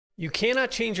You cannot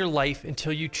change your life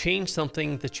until you change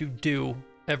something that you do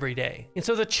every day. And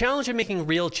so the challenge of making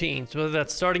real change, whether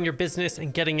that's starting your business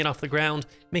and getting it off the ground,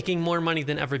 making more money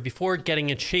than ever before, getting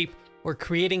in shape, or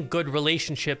creating good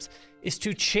relationships, is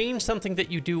to change something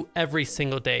that you do every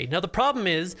single day. Now, the problem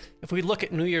is, if we look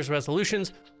at New Year's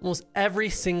resolutions, almost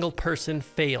every single person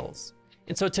fails.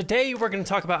 And so today we're going to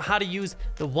talk about how to use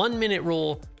the 1-minute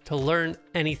rule to learn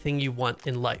anything you want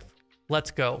in life.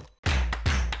 Let's go.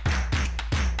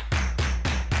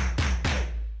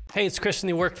 Hey, it's Christian,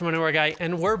 the Work From Anywhere guy,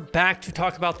 and we're back to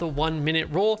talk about the 1-minute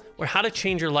rule, or how to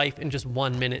change your life in just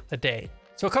 1 minute a day.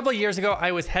 So a couple of years ago,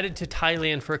 I was headed to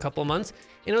Thailand for a couple of months,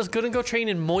 and I was gonna go train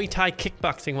in Muay Thai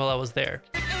kickboxing while I was there.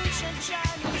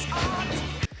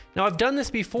 Now, I've done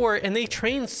this before, and they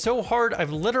train so hard,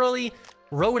 I've literally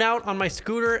rode out on my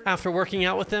scooter after working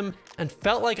out with them and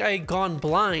felt like I had gone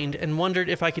blind and wondered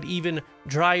if I could even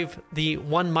drive the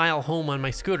 1 mile home on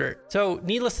my scooter. So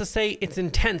needless to say, it's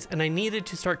intense, and I needed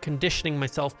to start conditioning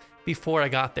myself before I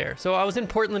got there. So I was in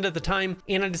Portland at the time,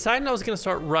 and I decided I was gonna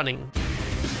start running.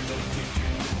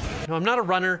 Now, I'm not a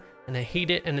runner, and I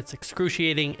hate it, and it's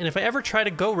excruciating, and if I ever try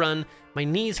to go run, my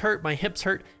knees hurt, my hips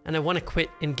hurt, and I want to quit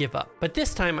and give up. But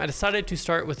this time, I decided to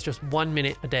start with just 1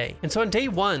 minute a day. And so on day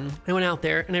 1, I went out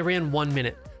there and I ran 1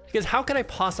 minute, because how could I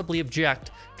possibly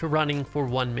object to running for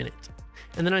 1 minute?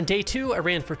 And then on day 2, I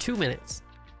ran for 2 minutes,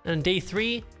 and on day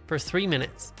 3, for 3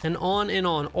 minutes, and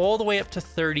on, all the way up to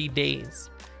 30 days.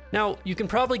 Now, you can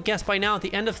probably guess by now, at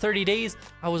the end of 30 days,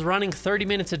 I was running 30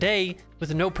 minutes a day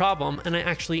with no problem, and I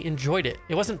actually enjoyed it.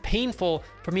 It wasn't painful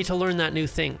for me to learn that new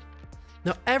thing.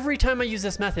 Now, every time I use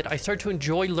this method, I start to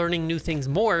enjoy learning new things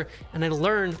more, and I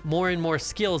learn more and more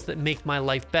skills that make my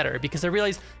life better, because I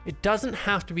realize it doesn't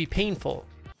have to be painful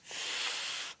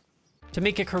to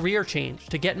make a career change,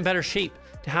 to get in better shape,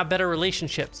 to have better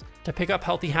relationships, to pick up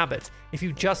healthy habits, if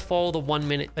you just follow the 1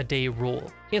 minute a day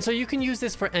rule. And so you can use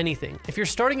this for anything. If you're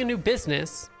starting a new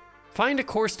business, find a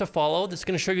course to follow that's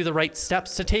gonna show you the right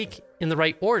steps to take in the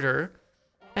right order,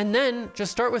 and then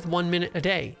just start with 1 minute a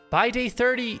day. By day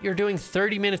 30, you're doing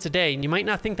 30 minutes a day, and you might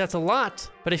not think that's a lot,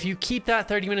 but if you keep that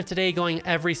 30 minutes a day going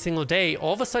every single day,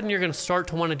 all of a sudden you're gonna start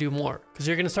to wanna do more, because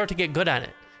you're gonna start to get good at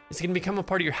it. It's gonna become a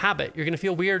part of your habit. You're gonna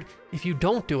feel weird if you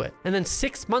don't do it. And then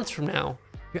 6 months from now,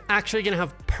 you're actually gonna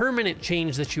have permanent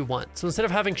change that you want. So instead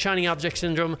of having shiny object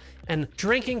syndrome and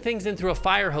drinking things in through a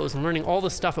fire hose and learning all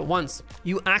this stuff at once,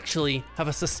 you actually have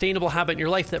a sustainable habit in your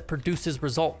life that produces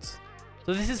results.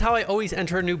 So this is how I always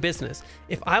enter a new business.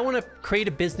 If I wanna create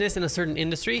a business in a certain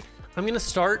industry, I'm gonna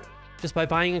start just by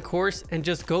buying a course and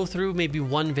just go through maybe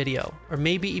one video, or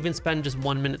maybe even spend just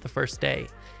 1 minute the first day.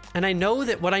 And I know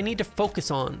that what I need to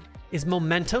focus on is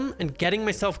momentum and getting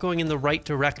myself going in the right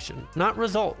direction, not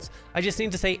results. I just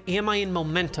need to say, am I in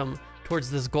momentum towards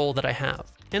this goal that I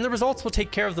have? And the results will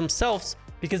take care of themselves,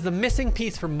 because the missing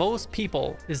piece for most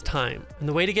people is time. And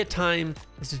the way to get time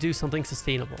is to do something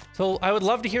sustainable. So I would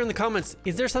love to hear in the comments,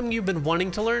 is there something you've been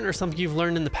wanting to learn, or something you've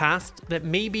learned in the past that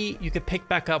maybe you could pick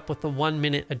back up with the 1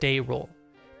 minute a day rule?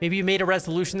 Maybe you made a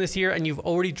resolution this year and you've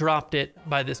already dropped it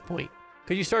by this point.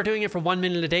 Could you start doing it for 1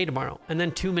 minute a day tomorrow, and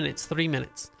then 2 minutes, 3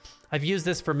 minutes? I've used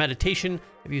this for meditation,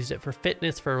 I've used it for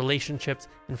fitness, for relationships,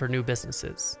 and for new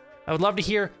businesses. I would love to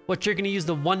hear what you're gonna use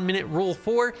the 1 minute rule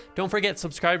for. Don't forget,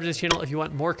 subscribe to this channel if you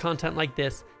want more content like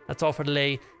this. That's all for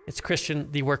today. It's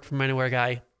Christian, the Work From Anywhere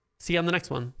guy. See you on the next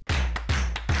one.